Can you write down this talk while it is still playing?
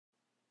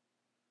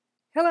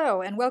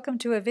Hello, and welcome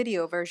to a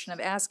video version of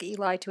Ask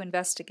Eli to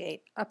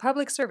Investigate, a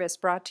public service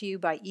brought to you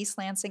by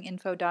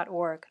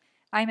eastlansinginfo.org.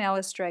 I'm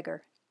Alice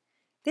Dreger.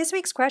 This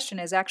week's question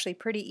is actually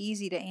pretty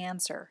easy to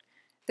answer.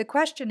 The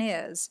question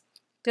is,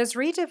 does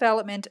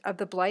redevelopment of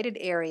the blighted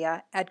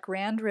area at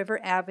Grand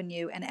River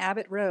Avenue and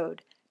Abbot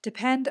Road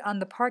depend on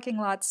the parking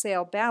lot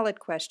sale ballot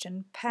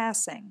question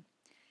passing?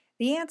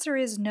 The answer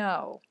is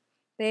no.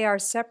 They are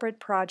separate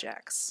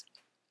projects.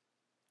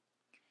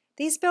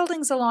 These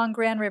buildings along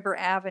Grand River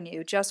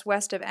Avenue, just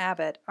west of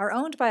Abbot, are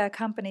owned by a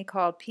company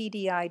called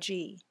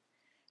PDIG.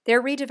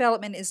 Their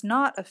redevelopment is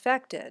not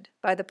affected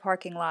by the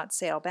parking lot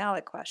sale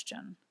ballot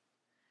question.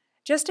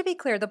 Just to be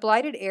clear, the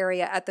blighted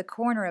area at the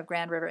corner of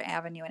Grand River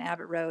Avenue and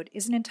Abbot Road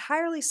is an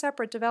entirely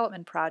separate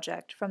development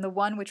project from the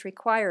one which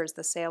requires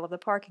the sale of the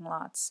parking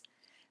lots.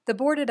 The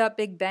boarded-up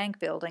Big Bank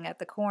building at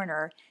the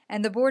corner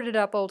and the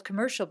boarded-up old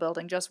commercial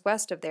building just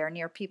west of there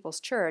near People's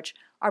Church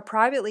are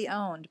privately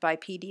owned by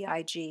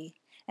PDIG,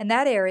 and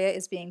that area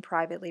is being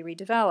privately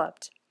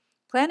redeveloped.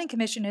 Planning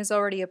Commission has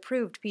already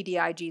approved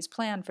PDIG's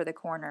plan for the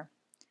corner.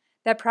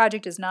 That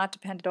project does not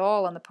depend at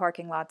all on the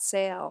parking lot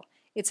sale.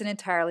 It's an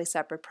entirely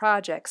separate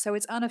project, so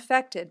it's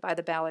unaffected by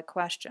the ballot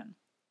question.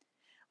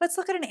 Let's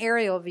look at an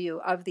aerial view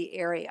of the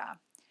area.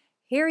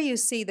 Here you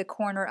see the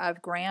corner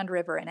of Grand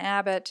River and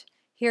Abbot.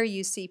 Here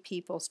you see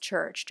People's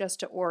Church,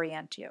 just to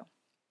orient you.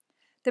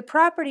 The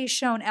properties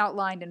shown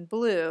outlined in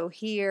blue,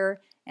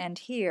 here and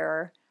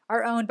here,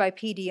 are owned by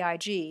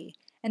PDIG,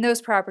 and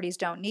those properties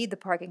don't need the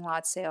parking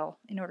lot sale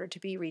in order to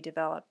be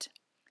redeveloped.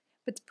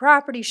 But the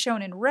properties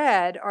shown in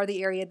red are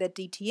the area that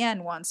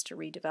DTN wants to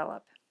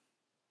redevelop.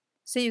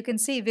 So you can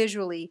see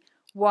visually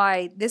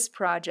why this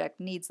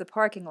project needs the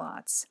parking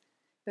lots,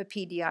 but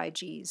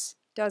PDIG's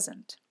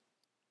doesn't.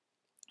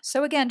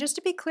 So again, just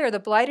to be clear, the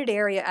blighted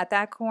area at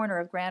that corner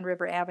of Grand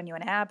River Avenue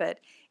and Abbot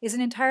is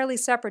an entirely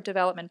separate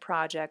development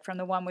project from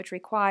the one which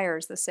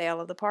requires the sale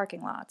of the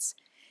parking lots.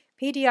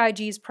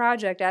 PDIG's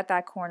project at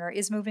that corner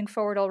is moving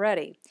forward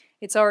already.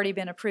 It's already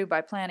been approved by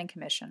Planning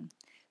Commission.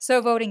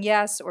 So voting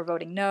yes or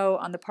voting no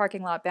on the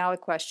parking lot ballot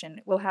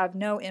question will have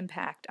no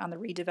impact on the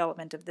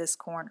redevelopment of this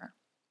corner.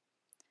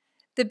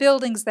 The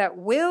buildings that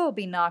will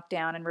be knocked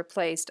down and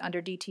replaced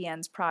under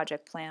DTN's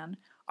project plan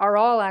are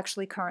all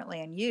actually currently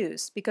in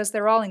use because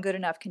they're all in good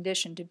enough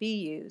condition to be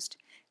used.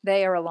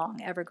 They are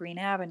along Evergreen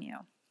Avenue.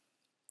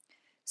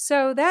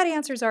 So that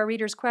answers our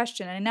reader's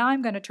question, and now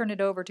I'm going to turn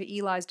it over to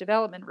Eli's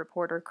development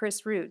reporter,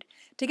 Chris Root,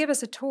 to give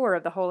us a tour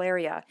of the whole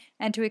area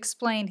and to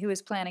explain who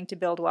is planning to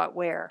build what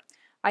where.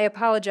 I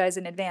apologize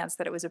in advance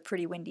that it was a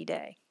pretty windy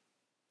day.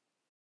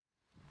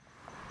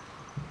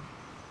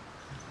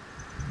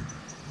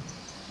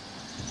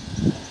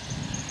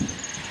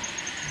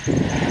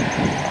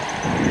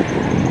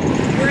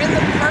 We're in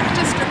the Park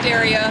District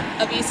area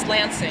of East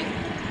Lansing,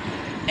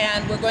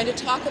 and we're going to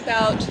talk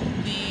about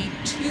the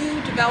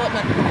two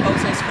development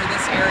proposals for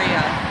this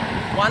area,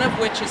 one of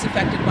which is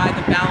affected by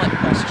the ballot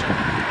question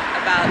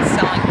about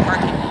selling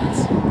parking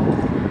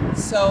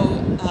lots.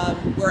 So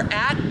we're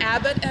at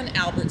Abbot and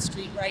Albert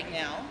Street right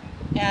now,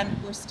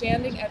 and we're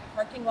standing at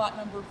parking lot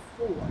number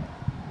 4,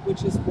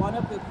 which is one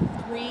of the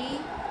 3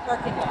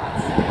 parking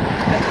lots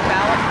that the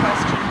ballot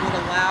question would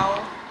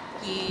allow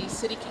the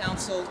City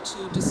Council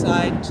to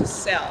decide to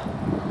sell.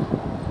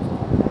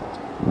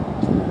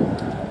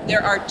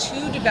 There are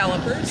 2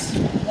 developers.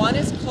 One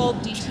is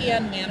called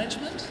DTN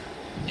Management,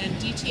 and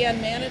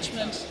DTN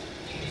Management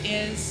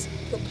is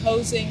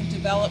proposing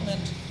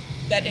development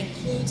that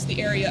includes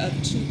the area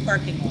of 2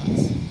 parking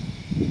lots.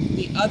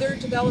 The other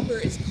developer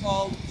is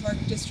called Park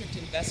District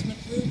Investment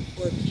Group,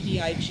 or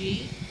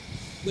PDIG,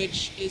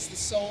 which is the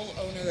sole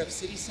owner of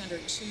City Center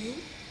 2.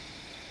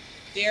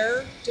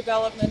 Their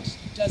development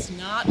does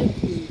not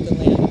include the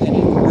land of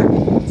any of the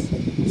parking lots.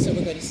 So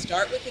we're going to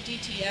start with the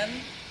DTN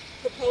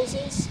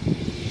proposals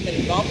that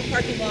involve the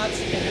parking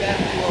lots, and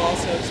then we will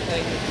also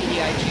explain the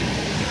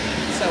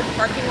PDIG. So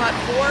parking lot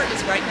 4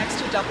 is right next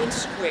to Dublin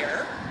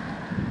Square.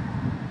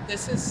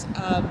 This is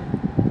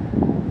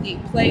the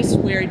place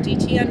where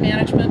DTN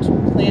Management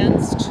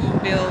plans to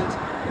build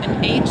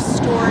an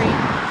 8-story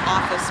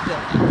office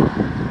building.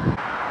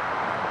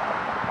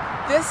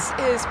 This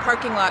is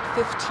parking lot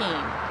 15,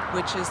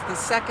 which is the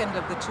second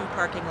of the 2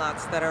 parking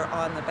lots that are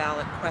on the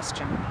ballot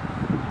question.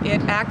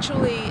 It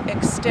actually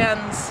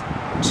extends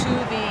to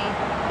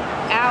the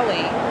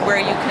alley where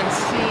you can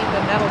see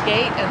the metal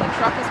gate and the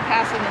truck is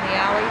passing in the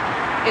alley.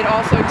 It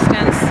also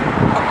extends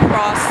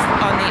across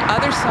on the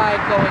other side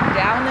going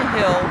down the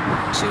hill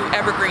to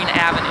Evergreen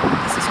Avenue.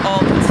 This is all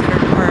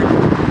considered part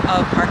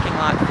of parking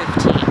lot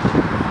 15.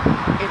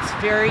 It's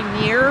very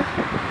near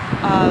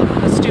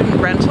the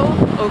student rental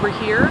over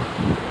here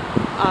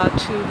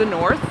to the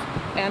north.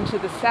 And to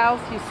the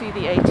south, you see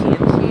the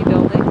AT&T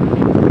building.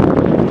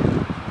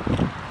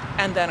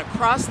 And then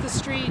across the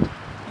street,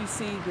 you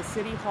see the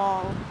City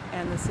Hall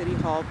and the City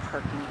Hall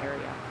parking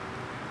area.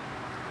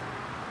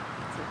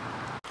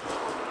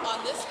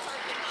 On this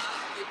parking lot,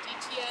 the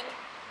DTN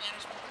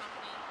Management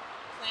Company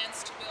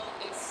plans to build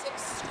a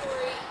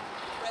 6-story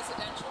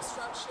residential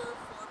structure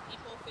for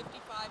people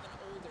 55 and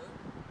older.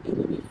 It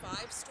will be 5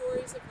 5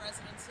 stories of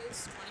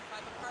residences, 25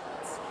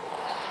 apartments,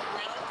 and the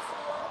ground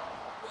floor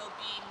will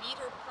be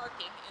metered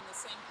parking in the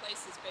same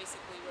places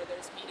basically where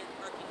there's metered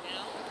parking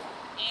now,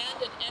 and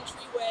an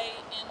entryway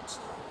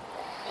into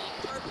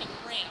the parking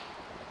ramp,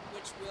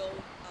 which we'll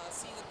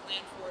see the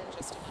plan for in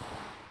just a minute.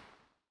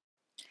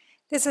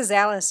 This is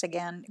Alice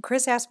again.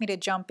 Chris asked me to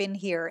jump in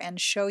here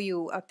and show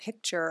you a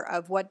picture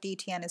of what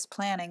DTN is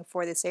planning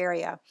for this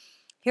area.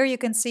 Here you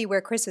can see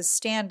where Chris is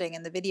standing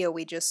in the video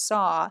we just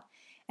saw,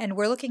 and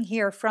we're looking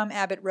here from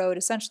Abbot Road,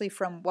 essentially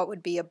from what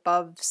would be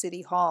above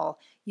City Hall.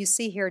 You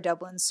see here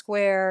Dublin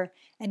Square,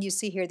 and you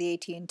see here the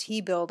AT&T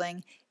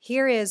building.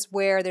 Here is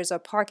where there's a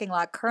parking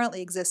lot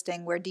currently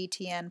existing where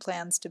DTN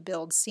plans to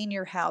build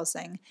senior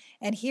housing.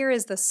 And here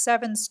is the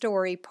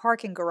 7-story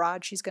parking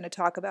garage she's going to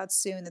talk about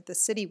soon that the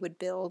city would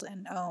build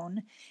and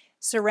own,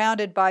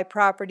 surrounded by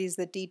properties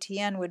that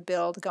DTN would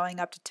build going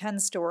up to 10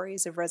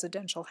 stories of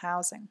residential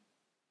housing.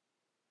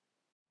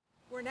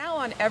 We're now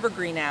on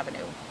Evergreen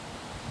Avenue.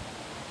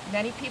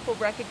 Many people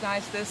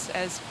recognize this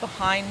as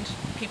behind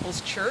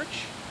People's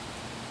Church,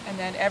 and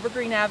then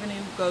Evergreen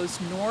Avenue goes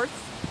north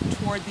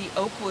toward the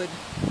Oakwood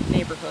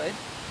neighborhood.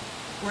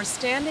 We're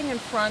standing in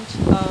front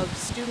of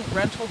student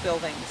rental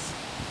buildings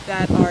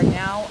that are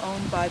now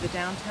owned by the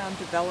Downtown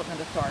Development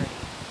Authority.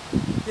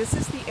 This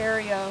is the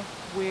area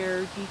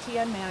where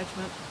DTN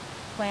management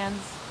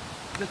plans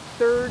the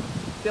 3rd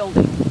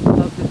building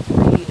of the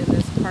 3 in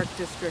this Park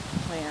District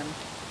plan.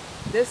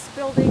 This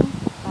building,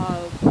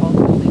 called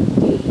Building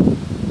D,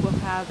 will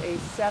have a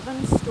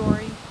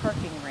 7-story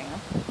parking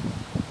ramp.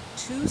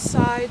 2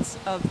 sides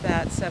of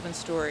that 7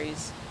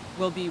 stories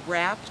will be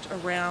wrapped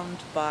around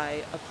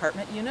by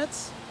apartment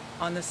units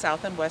on the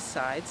south and west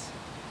sides.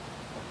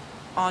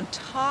 On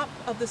top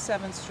of the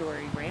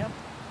 7-story ramp,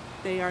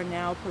 they are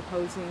now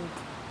proposing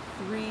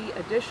 3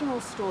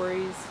 additional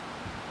stories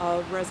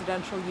of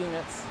residential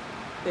units.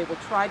 They will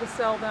try to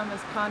sell them as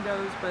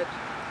condos, but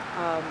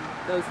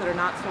those that are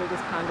not sold as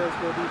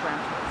condos will be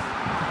rentals.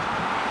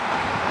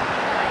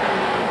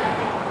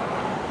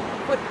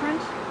 The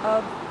footprint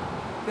of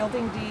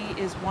Building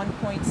D is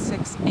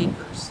 1.6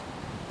 acres.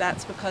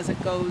 That's because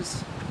it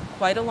goes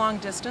quite a long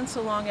distance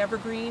along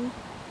Evergreen,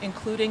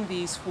 including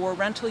these 4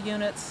 rental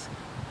units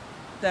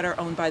that are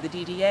owned by the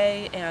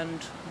DDA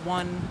and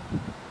 1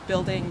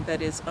 building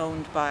that is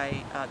owned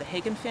by the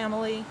Hagen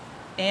family,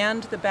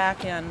 and the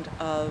back end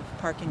of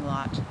parking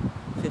lot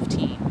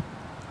 15.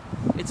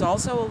 It's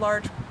also a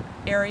large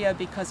area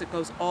because it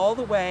goes all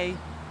the way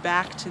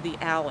back to the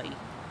alley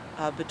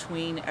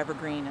between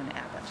Evergreen and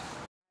Abbot.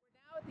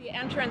 We're now at the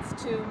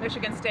entrance to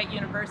Michigan State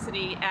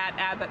University at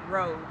Abbot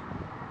Road,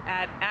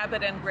 at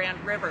Abbot and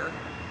Grand River.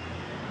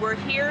 We're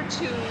here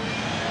to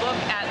look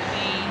at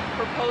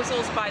the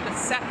proposals by the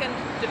 2nd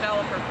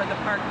developer for the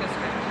Park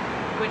District,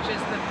 which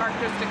is the Park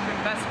District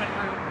Investment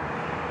Group,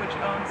 which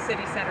owns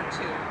City Center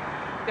 2.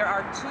 There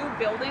are 2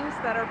 buildings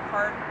that are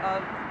part of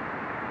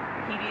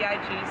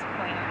PDIG's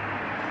plan.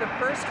 The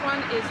first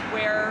one is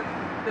where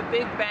the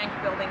big bank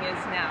building is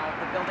now,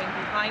 the building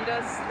behind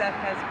us that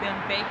has been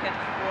vacant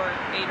for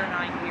 8 or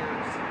 9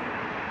 years.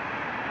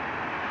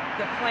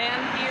 The plan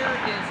here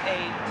is a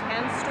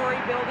 10-story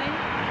building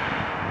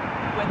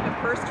with the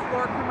first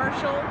floor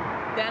commercial,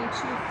 then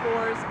 2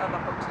 floors of a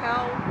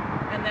hotel,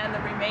 and then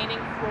the remaining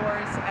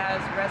floors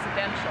as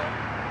residential.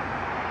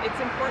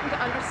 It's important to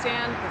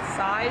understand the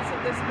size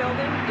of this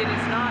building. It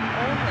is not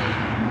only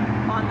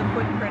on the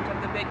footprint of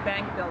the big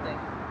bank building.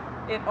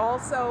 It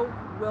also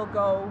will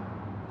go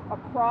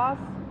across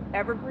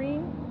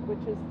Evergreen, which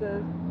is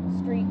the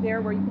street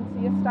there where you can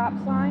see a stop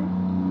sign,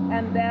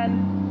 and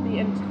then the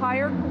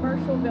entire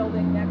commercial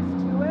building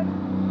next to it.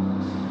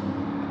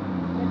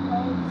 It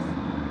goes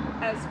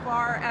as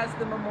far as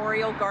the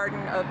Memorial Garden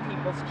of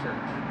People's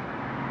Church.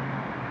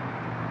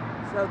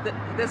 So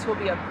this will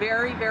be a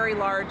very, very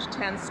large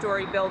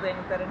 10-story building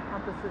that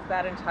encompasses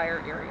that entire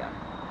area.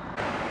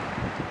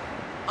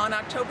 On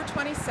October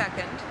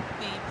 22nd,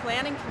 the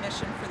Planning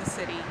Commission for the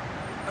city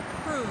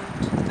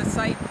approved the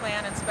site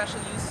plan and special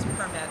use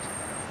permit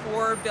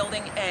for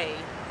Building A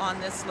on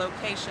this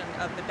location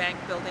of the bank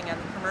building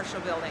and the commercial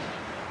building.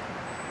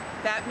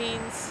 That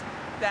means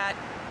that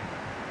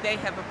they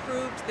have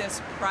approved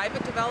this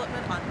private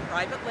development on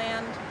private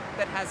land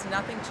that has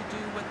nothing to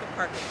do with the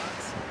parking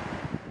lots.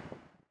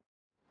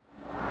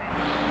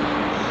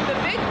 The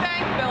big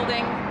bank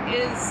building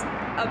is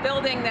a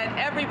building that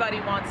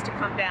everybody wants to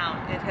come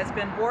down. It has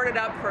been boarded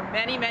up for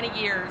many, many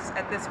years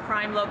at this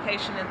prime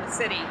location in the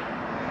city.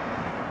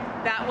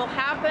 That will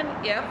happen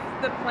if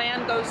the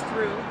plan goes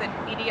through that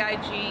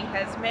PDIG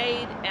has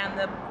made and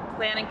the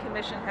Planning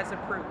Commission has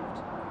approved.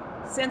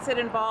 Since it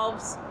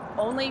involves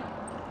only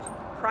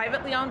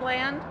privately owned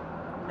land,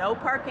 no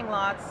parking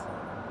lots,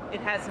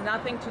 it has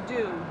nothing to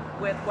do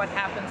with what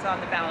happens on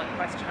the ballot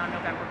question on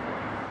November 4th.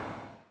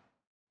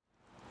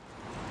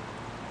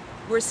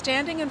 We're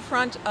standing in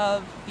front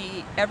of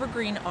the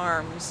Evergreen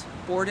Arms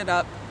boarded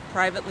up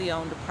privately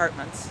owned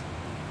apartments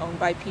owned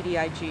by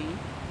PDIG.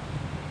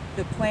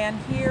 The plan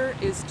here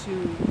is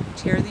to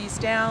tear these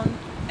down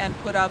and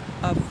put up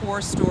a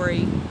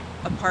 4-story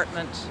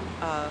apartment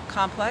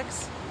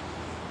complex.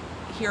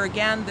 Here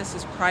again, this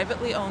is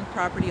privately owned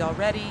property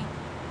already,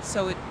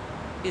 so it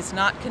is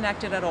not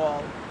connected at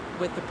all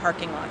with the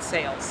parking lot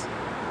sales.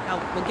 Now,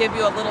 we'll give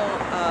you a little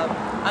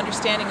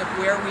understanding of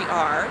where we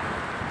are.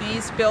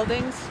 These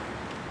buildings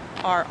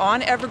are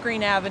on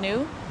Evergreen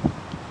Avenue.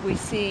 We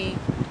see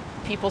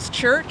People's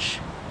Church,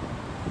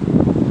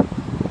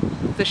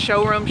 the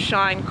Showroom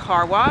Shine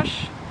Car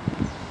Wash,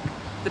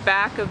 the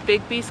back of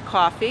Bigby's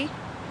Coffee,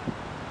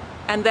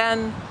 and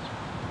then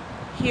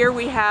here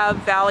we have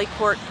Valley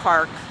Court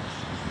Park,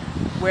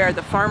 where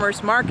the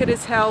farmers market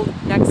is held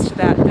next to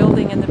that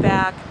building in the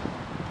back.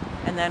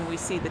 And then we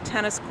see the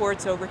tennis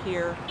courts over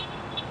here.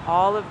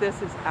 All of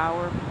this is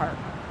our park.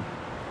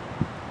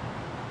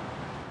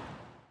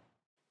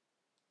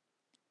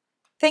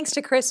 Thanks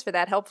to Chris for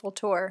that helpful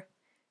tour.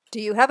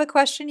 Do you have a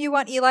question you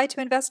want Eli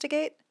to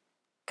investigate?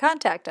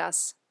 Contact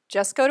us.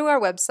 Just go to our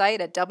website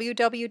at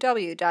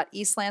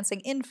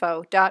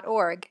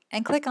www.eastlansinginfo.org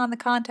and click on the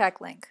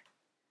contact link.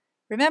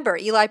 Remember,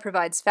 Eli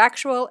provides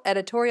factual,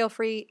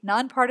 editorial-free,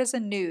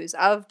 nonpartisan news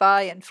of,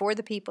 by, and for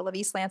the people of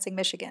East Lansing,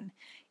 Michigan.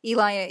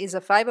 Eli is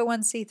a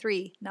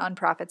 501c3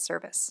 nonprofit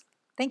service.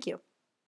 Thank you.